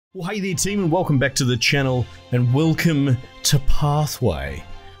Well, hey there team, and welcome back to the channel, and welcome to Pathway.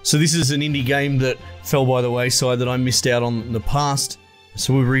 So this is an indie game that fell by the wayside that I missed out on in the past,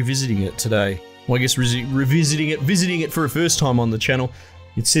 so we're revisiting it today. Well, I guess visiting it for a first time on the channel.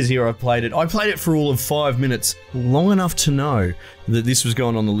 It says here I've played it. I played it for all of 5 minutes, long enough to know that this was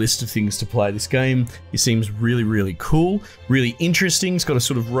going on the list of things to play. This game, it seems really, really cool, really interesting. It's got a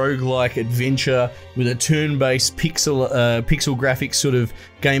sort of roguelike adventure with a turn-based pixel graphics sort of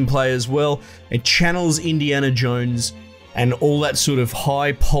gameplay as well. It channels Indiana Jones and all that sort of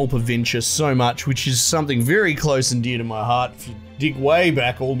high pulp adventure so much, which is something very close and dear to my heart. If you dig way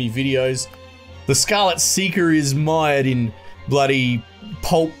back all my videos, the Scarlet Seeker is mired in bloody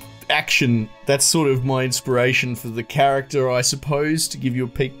pulp action. That's sort of my inspiration for the character, I suppose, to give you a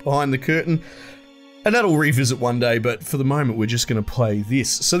peek behind the curtain. And that'll revisit one day, but for the moment we're just going to play this.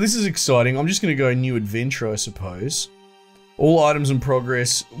 So this is exciting. I'm just going to go new adventure, I suppose. All items in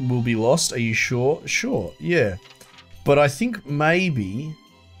progress will be lost. Are you sure? Sure, yeah. But I think maybe...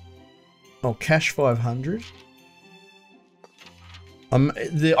 Oh, cash 500?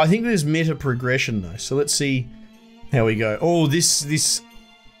 I think there's meta progression though, so let's see how we go. Oh, this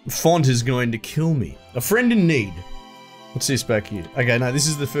font is going to kill me. A friend in need. What's this back here? Okay, no, this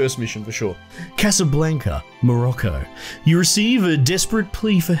is the first mission for sure. Casablanca, Morocco. You receive a desperate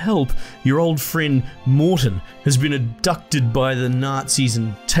plea for help. Your old friend Morton has been abducted by the Nazis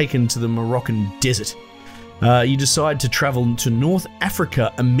and taken to the Moroccan desert. You decide to travel to North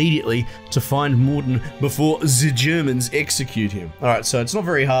Africa immediately to find Morton before the Germans execute him. Alright, so it's not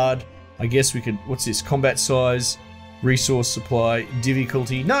very hard. I guess we could... What's this? Combat size, resource supply,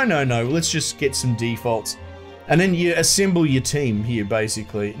 difficulty. No. Let's just get some defaults. And then you assemble your team here,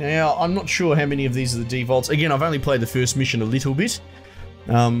 basically. Now, I'm not sure how many of these are the defaults. Again, I've only played the first mission a little bit.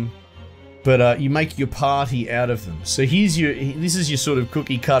 But you make your party out of them. So here's your... This is your sort of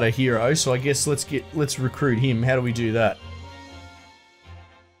cookie cutter hero. So I guess let's recruit him. How do we do that?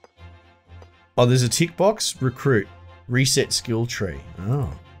 Oh, there's a tick box. Recruit. Reset skill tree.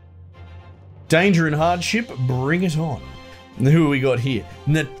 Oh. Danger and hardship, bring it on. And who have we got here?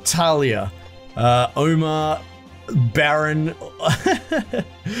 Natalia, Omar, Baron,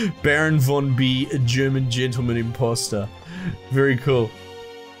 Baron von B, a German gentleman imposter. Very cool.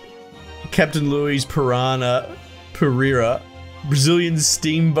 Captain Louis Pereira, Brazilian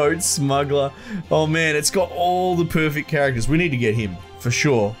steamboat smuggler. Oh man, it's got all the perfect characters. We need to get him, for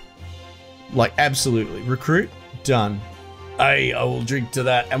sure. Like, absolutely. Recruit, done. I will drink to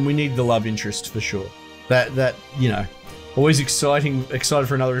that, and we need the love interest for sure. That you know, always excited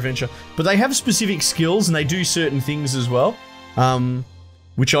for another adventure. But they have specific skills, and they do certain things as well,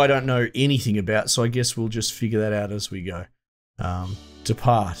 which I don't know anything about. So I guess we'll just figure that out as we go.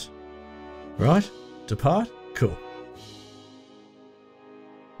 Depart, right? Depart, cool.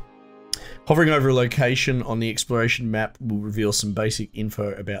 Hovering over a location on the exploration map will reveal some basic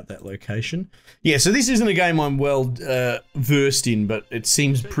info about that location. Yeah, so this isn't a game I'm well versed in, but it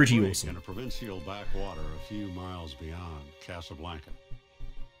seems pretty awesome. In a provincial backwater a few miles beyond Casablanca.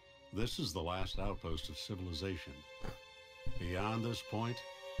 This is the last outpost of civilization. Beyond this point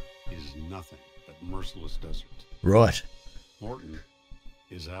is nothing but merciless desert. Right. Morton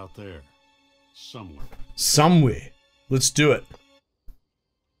is out there, somewhere. Somewhere. Let's do it.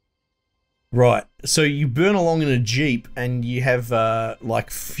 Right, so you burn along in a Jeep and you have, like,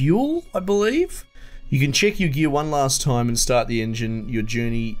 fuel, I believe? You can check your gear one last time and start the engine. Your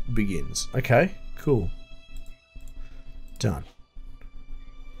journey begins. Okay, cool. Done.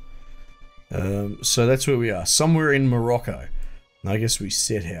 So that's where we are. Somewhere in Morocco. I guess we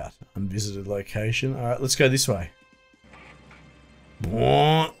set out. Unvisited location. Alright, let's go this way.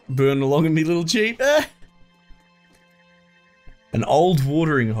 Burn along in me little Jeep. An old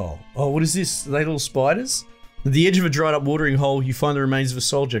watering hole. Oh, what is this? Are they little spiders? At the edge of a dried up watering hole, you find the remains of a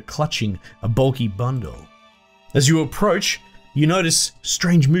soldier clutching a bulky bundle. As you approach, you notice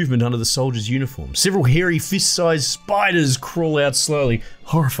strange movement under the soldier's uniform. Several hairy fist-sized spiders crawl out slowly.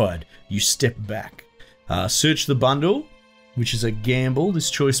 Horrified, you step back. Search the bundle, which is a gamble.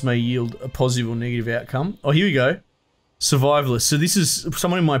 This choice may yield a positive or negative outcome. Oh, here we go. Survivalist. So this is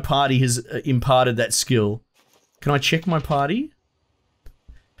someone in my party has imparted that skill. Can I check my party?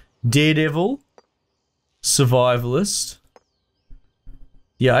 Daredevil, Survivalist.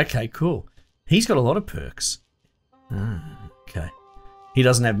 Yeah, okay, cool. He's got a lot of perks. Okay. He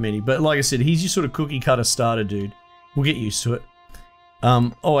doesn't have many, but like I said, he's your sort of cookie cutter starter dude. We'll get used to it.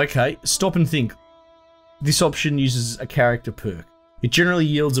 Oh, okay. Stop and think. This option uses a character perk. It generally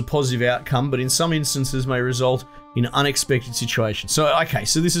yields a positive outcome, but in some instances may result in unexpected situations. So, okay,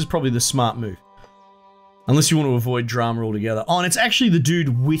 so this is probably the smart move. Unless you want to avoid drama altogether. Oh, and it's actually the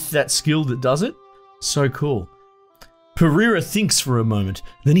dude with that skill that does it. So cool. Pereira thinks for a moment,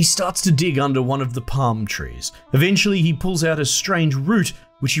 then he starts to dig under one of the palm trees. Eventually, he pulls out a strange root,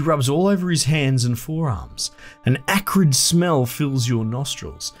 which he rubs all over his hands and forearms. An acrid smell fills your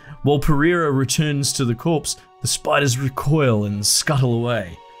nostrils. While Pereira returns to the corpse, the spiders recoil and scuttle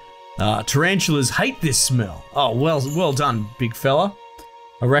away. Tarantulas hate this smell. Oh, well done, big fella.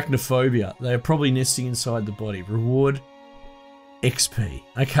 Arachnophobia. They are probably nesting inside the body. Reward XP.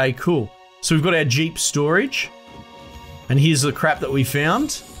 Okay, cool. So we've got our Jeep storage. And here's the crap that we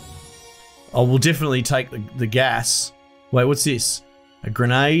found. Oh, we'll definitely take the gas. Wait, what's this? A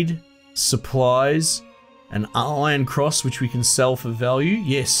grenade, supplies, an iron cross which we can sell for value.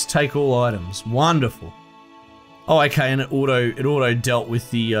 Yes, take all items. Wonderful. Oh, okay, and it auto dealt with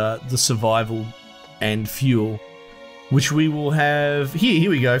the survival and fuel, which we will have here. Here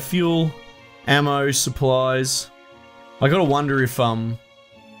we go. Fuel, ammo, supplies. I gotta wonder if there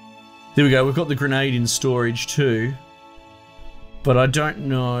we go. We've got the grenade in storage too. But I don't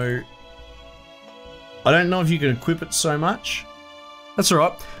know if you can equip it so much. That's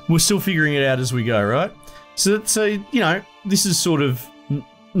alright. We're still figuring it out as we go, right? So you know, this is sort of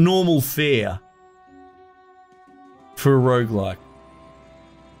normal fare for a roguelike.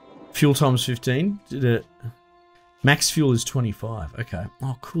 Fuel times 15. Max fuel is 25. Okay.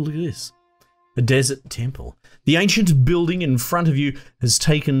 Oh, cool. Look at this. A desert temple. The ancient building in front of you has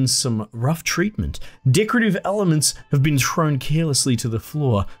taken some rough treatment. Decorative elements have been thrown carelessly to the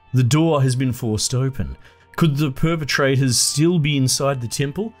floor. The door has been forced open. Could the perpetrators still be inside the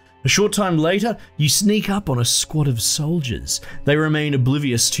temple? A short time later, you sneak up on a squad of soldiers. They remain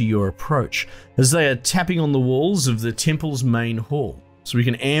oblivious to your approach, as they are tapping on the walls of the temple's main hall. So we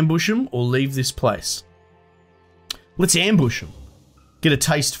can ambush them or leave this place. Let's ambush them. Get a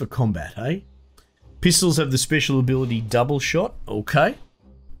taste for combat, eh? Pistols have the special ability double shot. Okay.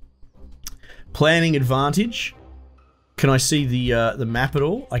 Planning advantage. Can I see the map at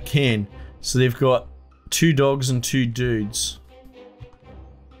all? I can. So they've got 2 dogs and 2 dudes.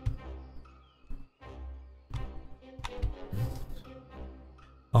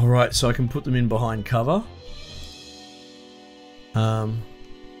 Alright, so I can put them in behind cover. What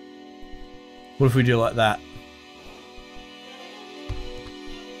if we do like that?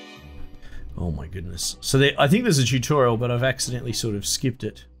 Oh my goodness. So I think there's a tutorial, but I've accidentally sort of skipped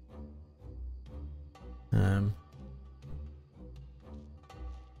it. I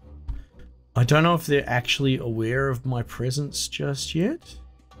don't know if they're actually aware of my presence just yet.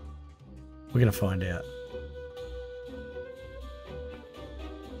 We're going to find out.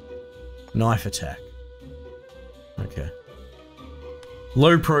 Knife attack. Okay.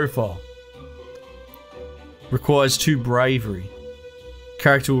 Low profile. Requires 2 bravery.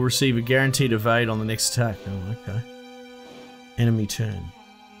 Character will receive a guaranteed evade on the next attack. Oh, okay. Enemy turn.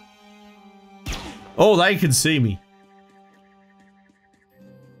 Oh, they can see me.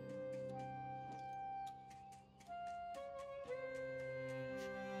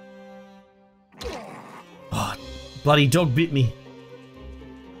 Oh, bloody dog bit me.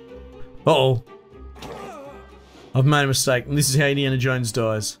 Uh-oh. I've made a mistake, and this is how Indiana Jones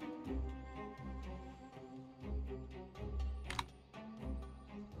dies.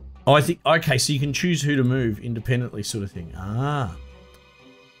 Oh, I think... Okay, so you can choose who to move independently, sort of thing. Ah.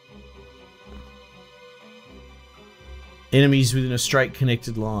 Enemies within a straight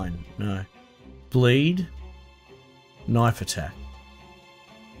connected line. No. Bleed. Knife attack.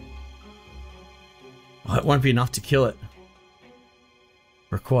 Oh, it won't be enough to kill it.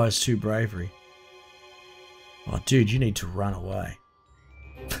 Requires 2 bravery. Oh, dude, you need to run away.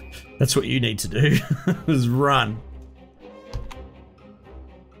 That's what you need to do. Is run.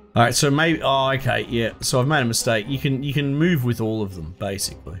 Alright, so maybe... Oh, okay, yeah. So I've made a mistake. You can move with all of them,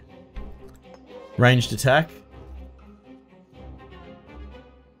 basically. Ranged attack.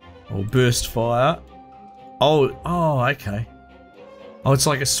 Or burst fire. Oh, okay. Oh, it's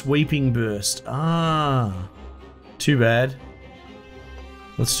like a sweeping burst. Ah. Too bad.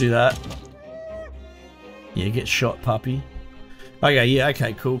 Let's do that. Yeah, get shot, puppy. Okay, yeah,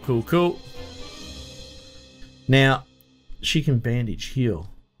 okay, cool. Now, she can bandage, heal.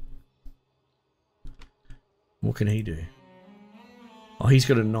 What can he do? Oh, he's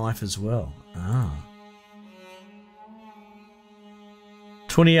got a knife as well. Ah.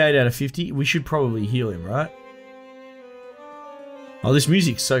 28 out of 50. We should probably heal him, right? Oh, this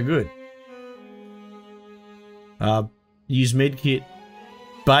music's so good. Use medkit.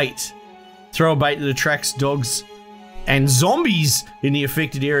 Bait. Throw a bait that attracts dogs and zombies in the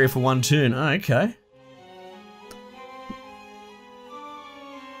affected area for 1 turn. Oh, okay.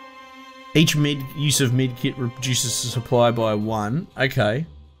 Each use of mid-kit reduces the supply by 1. Okay.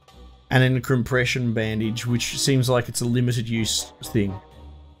 And then a compression bandage, which seems like it's a limited use thing.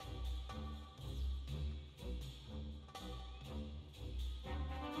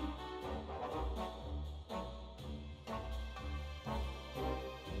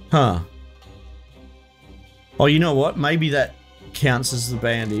 Huh. Oh, you know what? Maybe that counts as the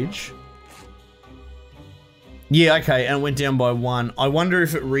bandage. Yeah, okay, and it went down by 1. I wonder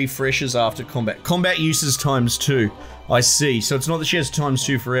if it refreshes after combat. Combat uses ×2. I see. So it's not that she has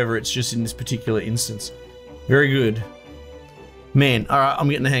 ×2 forever, it's just in this particular instance. Very good. Man, alright, I'm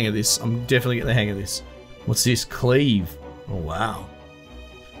getting the hang of this. I'm definitely getting the hang of this. What's this? Cleave. Oh, wow.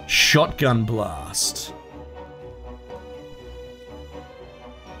 Shotgun blast.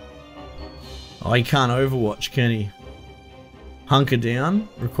 Oh, he can't overwatch, can he? Hunker down.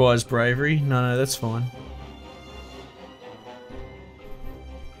 Requires bravery. No, that's fine.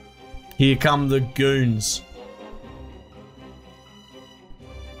 Here come the goons.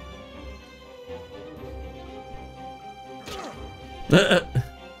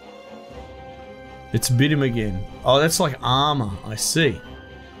 It's bit him again. Oh, that's like armor. I see.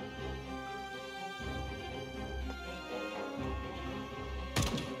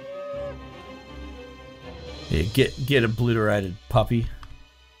 Yeah, get obliterated, puppy.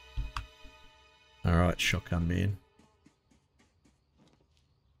 All right, shotgun man.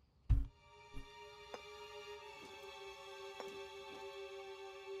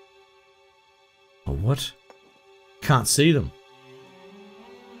 Oh, what? Can't see them.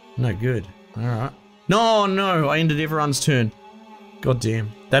 No good. Alright. No, I ended everyone's turn. God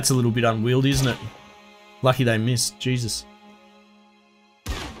damn. That's a little bit unwieldy, isn't it? Lucky they missed. Jesus.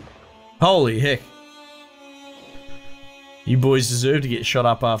 Holy heck. You boys deserve to get shot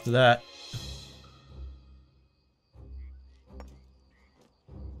up after that.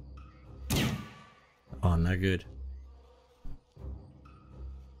 Oh, no good.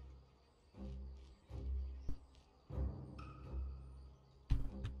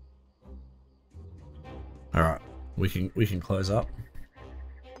 All right, we can close up.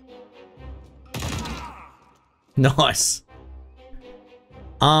 Nice.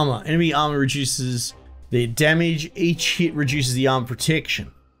 Armor. Enemy armor reduces their damage. Each hit reduces the armor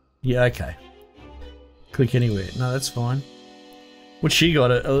protection. Yeah, okay. Click anywhere. No, that's fine. What she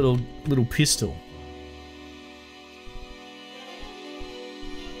got? A little pistol.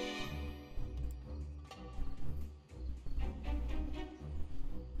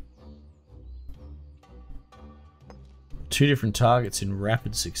 Two different targets in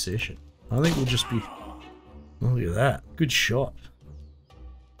rapid succession. I think we'll just be... Oh, look at that. Good shot.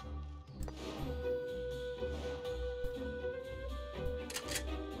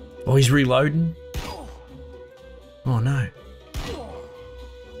 Oh, he's reloading. Oh, no.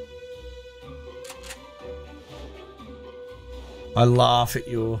 I laugh at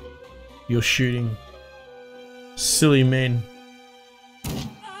your shooting. Silly men.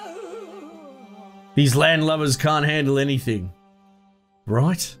 These landlubbers can't handle anything.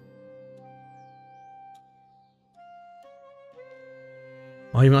 Right?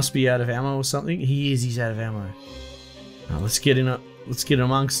 Oh, he must be out of ammo or something. He is, he's out of ammo. Oh, let's get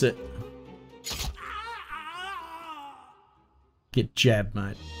amongst it. Get jabbed,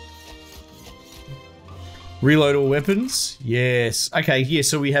 mate. Reload all weapons? Yes. Okay, yeah,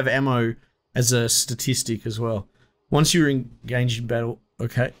 so we have ammo as a statistic as well. Once you're engaged in battle,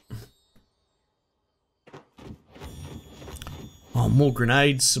 okay. Oh, more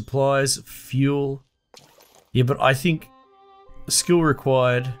grenades, supplies, fuel. Yeah, but I think skill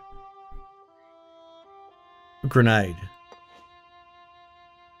required. Grenade.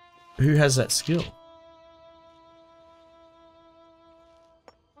 Who has that skill?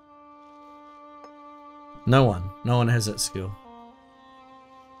 No one. No one has that skill.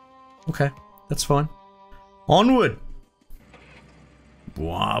 Okay, that's fine. Onward!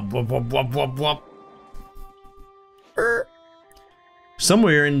 Wop, wop, wop, wop, wop, wop.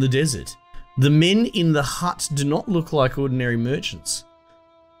 Somewhere in the desert, the men in the hut do not look like ordinary merchants.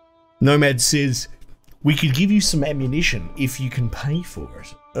 Nomad says, "We could give you some ammunition if you can pay for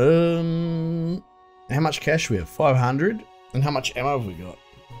it." How much cash do we have? 500? And how much ammo have we got?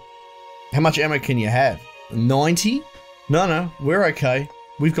 How much ammo can you have? 90? No, we're okay.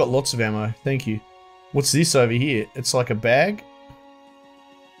 We've got lots of ammo, thank you. What's this over here? It's like a bag?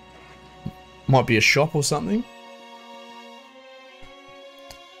 Might be a shop or something?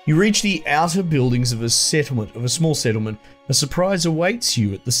 You reach the outer buildings of a small settlement. A surprise awaits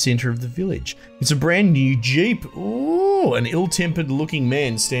you at the center of the village. It's a brand new Jeep. Ooh, an ill-tempered looking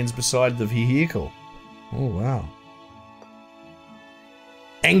man stands beside the vehicle. Oh, wow.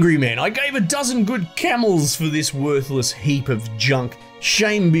 Angry man, I gave 12 good camels for this worthless heap of junk.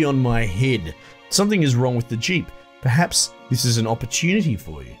 Shame be on my head. Something is wrong with the Jeep. Perhaps this is an opportunity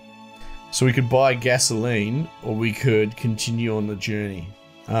for you. So we could buy gasoline, or we could continue on the journey.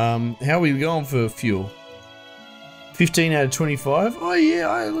 How are we going for fuel? 15 out of 25? Oh yeah,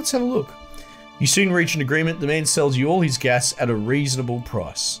 let's have a look. You soon reach an agreement. The man sells you all his gas at a reasonable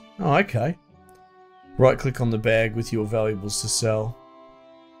price. Oh, okay. Right click on the bag with your valuables to sell.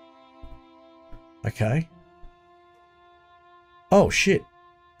 Okay. Oh shit.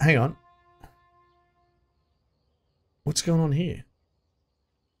 Hang on. What's going on here?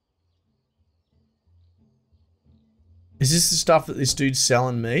 Is this the stuff that this dude's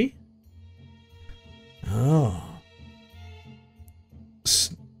selling me? Oh.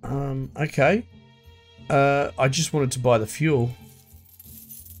 Okay. I just wanted to buy the fuel.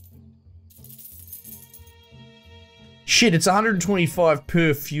 Shit, it's 125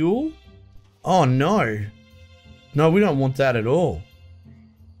 per fuel? Oh no. No, we don't want that at all.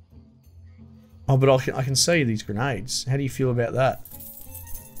 Oh, but I can sell you these grenades. How do you feel about that?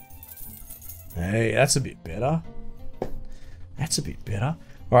 Hey, that's a bit better. That's a bit better.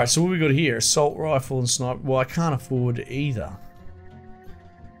 Alright, so what we got here? Assault rifle and sniper. Well, I can't afford either.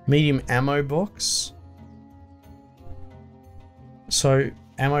 Medium ammo box. So,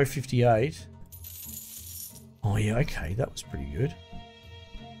 ammo 58. Oh yeah, okay, that was pretty good.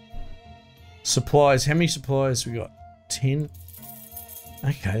 Supplies, how many supplies we got? 10.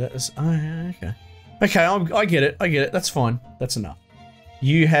 Okay, that was, oh yeah, okay. Okay, I get it, that's fine, that's enough.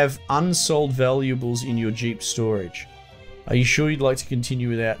 You have unsold valuables in your Jeep storage. Are you sure you'd like to continue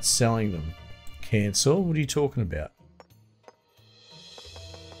without selling them? Cancel, what are you talking about?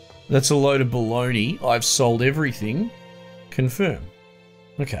 That's a load of baloney, I've sold everything. Confirm.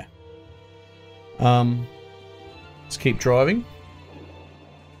 Okay. Let's keep driving.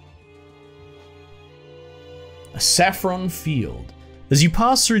 A saffron field. As you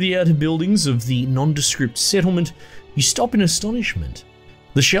pass through the outer buildings of the nondescript settlement, you stop in astonishment.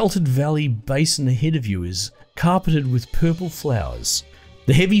 The sheltered valley basin ahead of you is carpeted with purple flowers.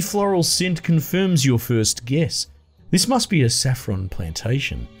 The heavy floral scent confirms your first guess. This must be a saffron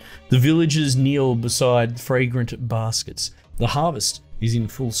plantation. The villagers kneel beside fragrant baskets. The harvest is in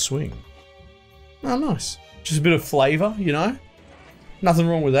full swing. Oh, nice. Just a bit of flavour, you know? Nothing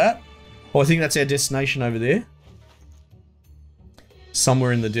wrong with that. Oh, I think that's our destination over there.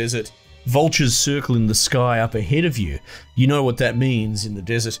 Somewhere in the desert. Vultures circle in the sky up ahead of you. You know what that means in the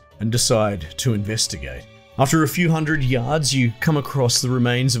desert and decide to investigate. After a few hundred yards, you come across the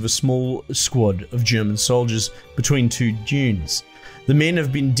remains of a small squad of German soldiers between two dunes. The men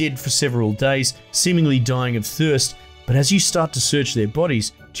have been dead for several days, seemingly dying of thirst, but as you start to search their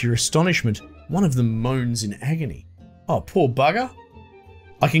bodies, to your astonishment, one of them moans in agony. Oh, poor bugger.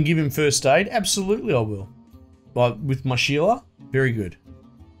 I can give him first aid? Absolutely I will. With my Sheila? Very good.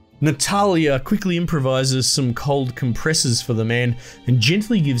 Natalia quickly improvises some cold compressors for the man and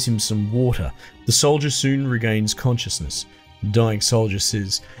gently gives him some water. The soldier soon regains consciousness. The dying soldier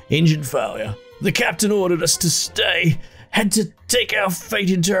says, "Engine failure. The captain ordered us to stay. Had to take our fate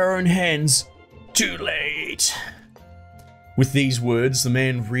into our own hands. Too late." With these words, the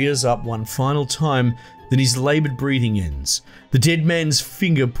man rears up one final time, then his laboured breathing ends. The dead man's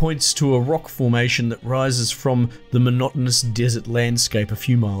finger points to a rock formation that rises from the monotonous desert landscape a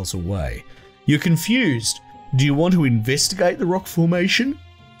few miles away. You're confused. Do you want to investigate the rock formation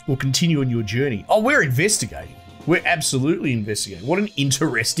or continue on your journey? Oh, we're investigating. We're absolutely investigating. What an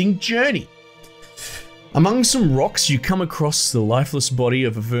interesting journey. Among some rocks, you come across the lifeless body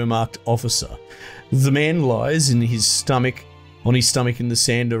of a Wehrmacht officer. The man lies in his stomach. On his stomach, and the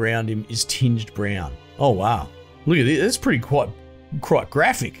sand around him is tinged brown. Oh wow, look at this, that's quite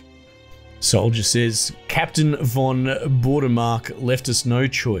graphic. Soldier says, "Captain von Bordermark left us no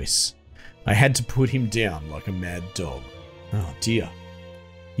choice. I had to put him down like a mad dog." Oh dear.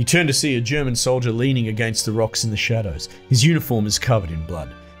 You turn to see a German soldier leaning against the rocks in the shadows. His uniform is covered in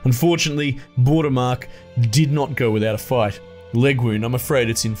blood. Unfortunately, Bordermark did not go without a fight. Leg wound, I'm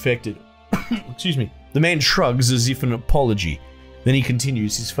afraid it's infected. Excuse me. The man shrugs as if an apology. Then he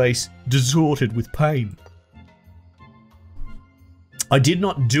continues, his face distorted with pain. "I did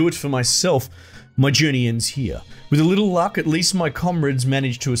not do it for myself. My journey ends here. With a little luck, at least my comrades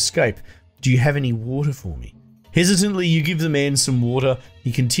managed to escape. Do you have any water for me?" Hesitantly, you give the man some water.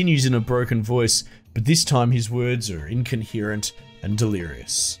 He continues in a broken voice, but this time his words are incoherent and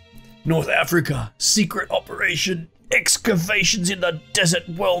delirious. "North Africa, secret operation, excavations in the desert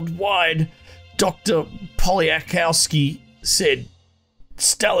worldwide. Dr. Polyakowski said,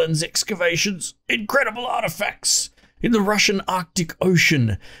 Stalin's excavations, incredible artifacts. In the Russian Arctic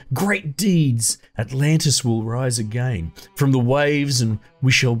Ocean, great deeds, Atlantis will rise again. From the waves and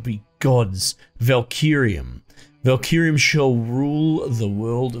we shall be gods. Valkyrium. Valkyrium shall rule the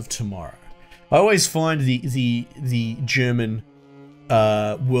world of tomorrow. I always find the German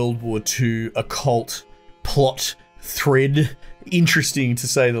World War II occult plot thread interesting, to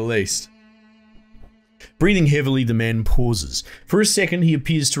say the least. Breathing heavily, the man pauses. For a second, he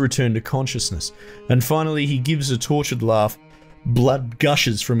appears to return to consciousness, and finally he gives a tortured laugh. Blood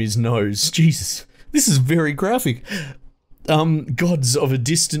gushes from his nose. Jesus, this is very graphic. Gods of a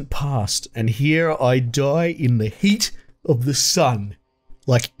distant past, and here I die in the heat of the sun,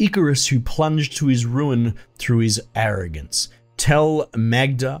 like Icarus who plunged to his ruin through his arrogance. Tell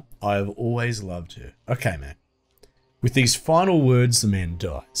Magda I have always loved her. Okay, man. With these final words, the man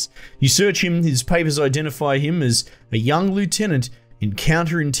dies. You search him, his papers identify him as a young lieutenant in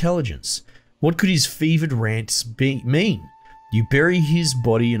counterintelligence. What could his fevered rants mean? You bury his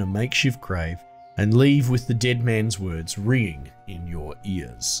body in a makeshift grave and leave with the dead man's words ringing in your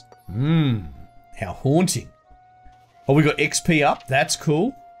ears. How haunting. Oh, we got XP up. That's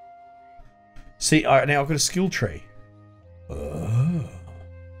cool. See, now I've got a skill tree. Oh.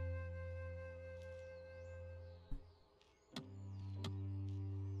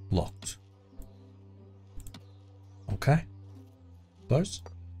 Locked. Okay. Close.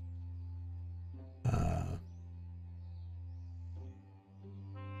 Oh,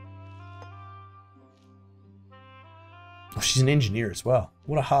 she's an engineer as well.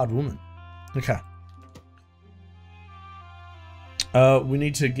 What a hard woman. Okay. We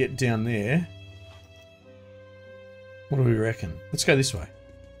need to get down there. What do we reckon? Let's go this way.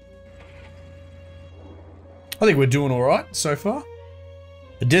 I think we're doing all right so far.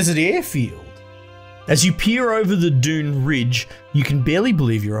 A desert airfield. As you peer over the dune ridge, you can barely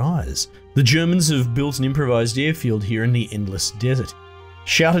believe your eyes. The Germans have built an improvised airfield here in the endless desert.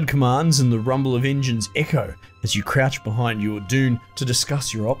 Shouted commands and the rumble of engines echo as you crouch behind your dune to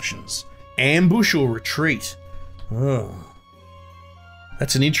discuss your options. Ambush or retreat? Oh,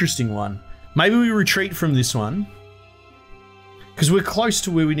 that's an interesting one. Maybe we retreat from this one, because we're close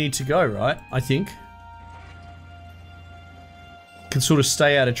to where we need to go, right? I think. Can sort of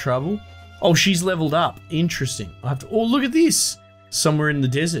stay out of trouble. Oh, she's leveled up. Interesting. I have to. Oh, look at this. Somewhere in the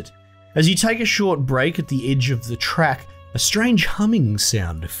desert. As you take a short break at the edge of the track, a strange humming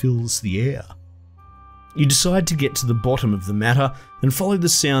sound fills the air. You decide to get to the bottom of the matter and follow the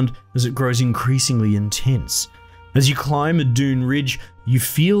sound as it grows increasingly intense. As you climb a dune ridge, you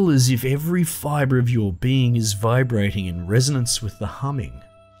feel as if every fibre of your being is vibrating in resonance with the humming.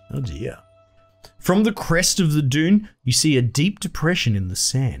 Oh dear. From the crest of the dune, you see a deep depression in the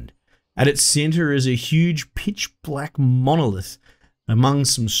sand. At its center is a huge pitch-black monolith among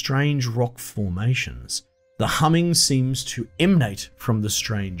some strange rock formations. The humming seems to emanate from the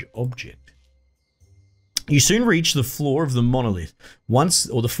strange object. You soon reach the floor of the monolith,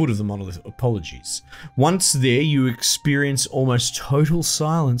 or the foot of the monolith, apologies. Once there, you experience almost total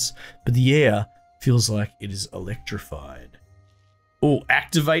silence, but the air feels like it is electrified. Oh,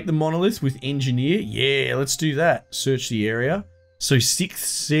 activate the monolith with engineer? Yeah, let's do that. Search the area. So sixth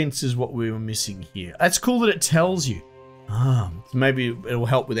sense is what we were missing here. That's cool that it tells you. Maybe it'll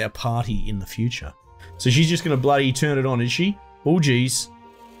help with our party in the future. So she's just going to bloody turn it on, is she? Oh, geez.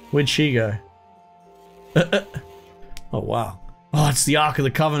 Where'd she go? Oh, wow. Oh, it's the Ark of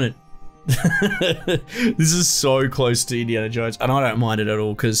the Covenant. This is so close to Indiana Jones, and I don't mind it at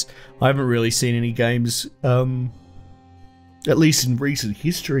all, because I haven't really seen any games, at least in recent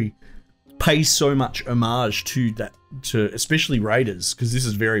history, pay so much homage to that, to especially Raiders, because this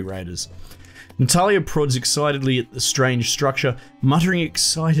is very Raiders. Natalia prods excitedly at the strange structure, muttering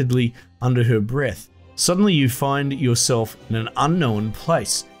excitedly under her breath. Suddenly you find yourself in an unknown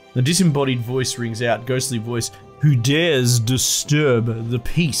place. The disembodied voice rings out, ghostly voice, who dares disturb the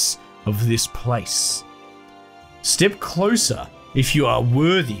peace of this place? Step closer if you are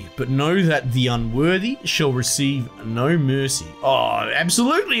worthy, but know that the unworthy shall receive no mercy. Oh,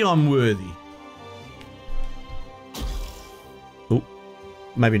 absolutely I'm worthy. Oh,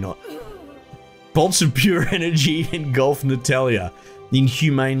 maybe not. Bolts of pure energy engulf Natalia.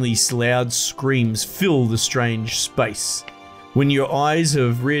 Inhumanely loud screams fill the strange space. When your eyes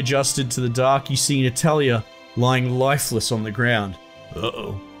have readjusted to the dark, you see Natalia lying lifeless on the ground.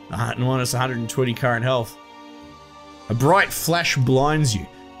 Uh-oh. Minus 120 current health. A bright flash blinds you.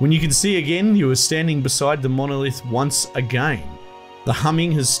 When you can see again, you are standing beside the monolith once again. The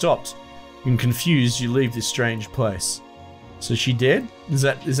humming has stopped. And confused, you leave this strange place. So she dead? Is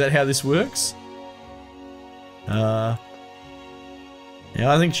that how this works?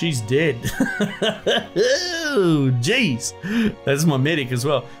 Yeah, I think she's dead. Oh, jeez. That's my medic as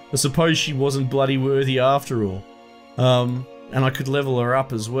well. I suppose she wasn't bloody worthy after all. And I could level her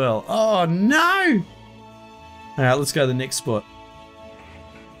up as well. Oh, no! Alright, let's go to the next spot.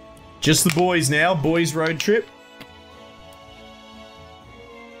 Just the boys now. Boys road trip.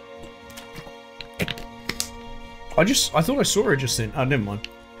 I thought I saw her just then. Oh, never mind.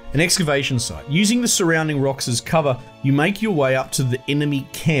 An excavation site. Using the surrounding rocks as cover, you make your way up to the enemy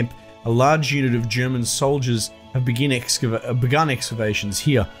camp. A large unit of German soldiers have begun excavations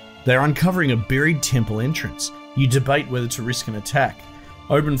here. They're uncovering a buried temple entrance. You debate whether to risk an attack.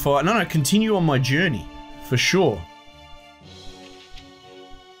 Open fire. No, continue on my journey. For sure.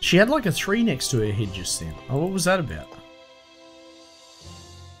 She had like a 3 next to her head just then. Oh, what was that about?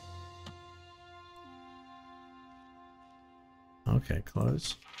 Okay,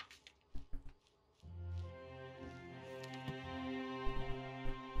 close.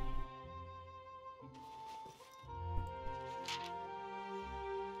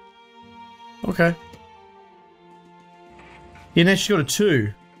 Okay. Yeah, now she's got a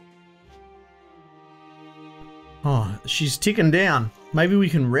 2. Oh, she's ticking down. Maybe we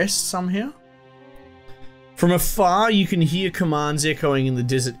can rest somehow? From afar, you can hear commands echoing in the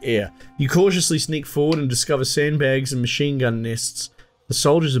desert air. You cautiously sneak forward and discover sandbags and machine gun nests. The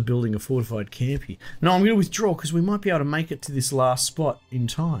soldiers are building a fortified camp here. No, I'm going to withdraw because we might be able to make it to this last spot in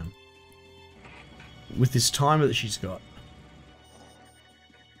time. With this timer that she's got.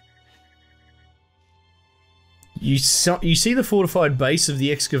 You see the fortified base of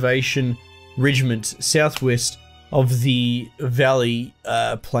the excavation regiment southwest of the valley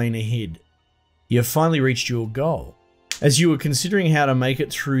plain ahead. You have finally reached your goal. As you were considering how to make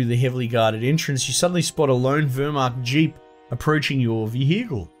it through the heavily guarded entrance, you suddenly spot a lone Wehrmacht jeep approaching your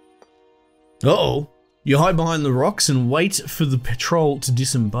vehicle. Uh-oh. You hide behind the rocks and wait for the patrol to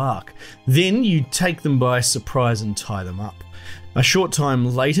disembark. Then you take them by surprise and tie them up. A short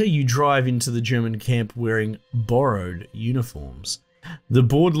time later, you drive into the German camp wearing borrowed uniforms. The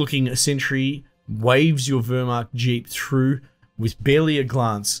bored-looking sentry waves your Wehrmacht jeep through with barely a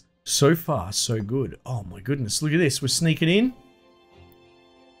glance. So far, so good. Oh my goodness, look at this. We're sneaking in.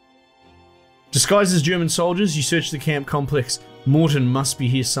 Disguised as German soldiers, you search the camp complex. Morton must be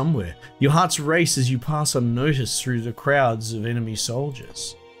here somewhere. Your hearts race as you pass unnoticed through the crowds of enemy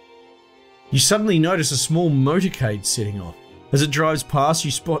soldiers. You suddenly notice a small motorcade setting off. As it drives past,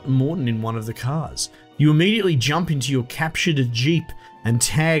 you spot Morton in one of the cars. You immediately jump into your captured jeep and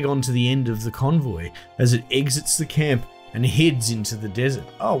tag onto the end of the convoy as it exits the camp and heads into the desert.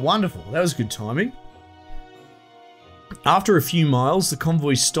 Oh, wonderful. That was good timing. After a few miles, the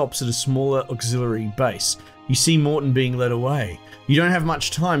convoy stops at a smaller auxiliary base. You see Morton being led away. You don't have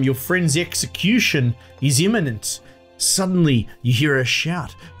much time. Your friend's execution is imminent. Suddenly, you hear a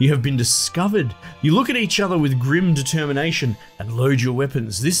shout. You have been discovered. You look at each other with grim determination and load your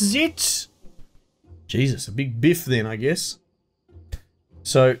weapons. This is it. Jesus, a big biff then, I guess.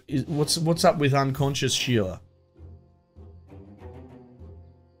 So, what's up with unconscious Sheila?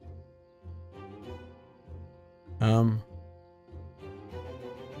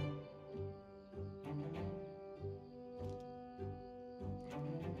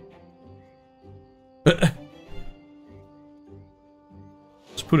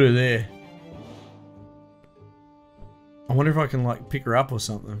 Let's put her there. I wonder if I can like pick her up or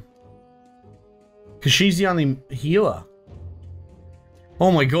something. Because she's the only healer.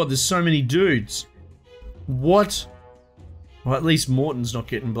 Oh my god, there's so many dudes. What? Well, at least Morton's not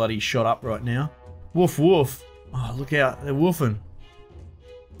getting bloody shot up right now. Woof woof. Oh, look out. They're woofing.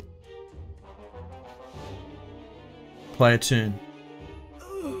 Play a turn.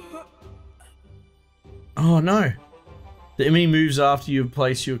 Oh no. The enemy moves after you have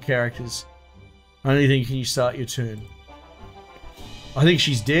placed your characters. Only then can you start your turn. I think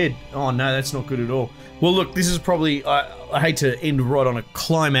she's dead. Oh no, that's not good at all. Well look, this is probably... I hate to end right on a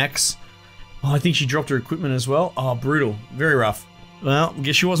climax. Oh, I think she dropped her equipment as well. Oh, brutal. Very rough. Well, I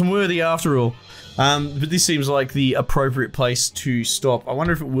guess she wasn't worthy after all. But this seems like the appropriate place to stop. I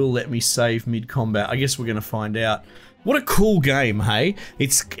wonder if it will let me save mid-combat. I guess we're going to find out. What a cool game, hey?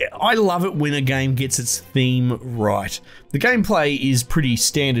 I love it when a game gets its theme right. The gameplay is pretty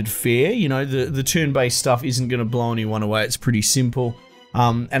standard fare. You know, the turn-based stuff isn't going to blow anyone away. It's pretty simple.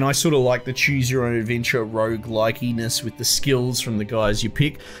 And I sort of like the choose-your-own-adventure roguelike-iness with the skills from the guys you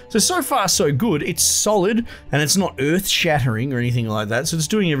pick. So far, so good. It's solid, and it's not earth-shattering or anything like that, so it's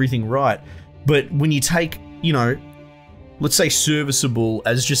doing everything right. But when you take, you know, let's say serviceable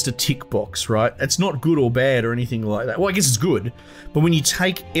as just a tick box, right? It's not good or bad or anything like that. Well, I guess it's good. But when you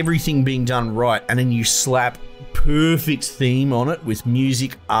take everything being done right and then you slap perfect theme on it with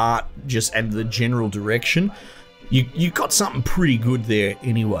music, art, just and the general direction, you got something pretty good there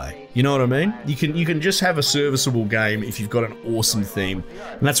anyway. You know what I mean? You can just have a serviceable game if you've got an awesome theme,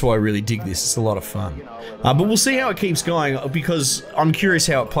 and that's why I really dig this. It's a lot of fun. But we'll see how it keeps going, because I'm curious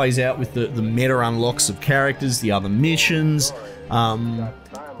how it plays out with the meta unlocks of characters, the other missions,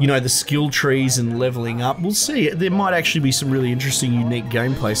 you know, the skill trees and leveling up. We'll see. There might actually be some really interesting, unique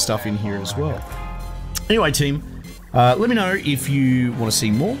gameplay stuff in here as well. Anyway, team, let me know if you want to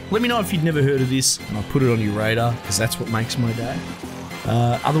see more. Let me know if you'd never heard of this, and I'll put it on your radar, because that's what makes my day.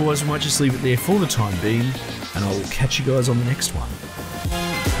 Otherwise, I might just leave it there for the time being, and I will catch you guys on the next one.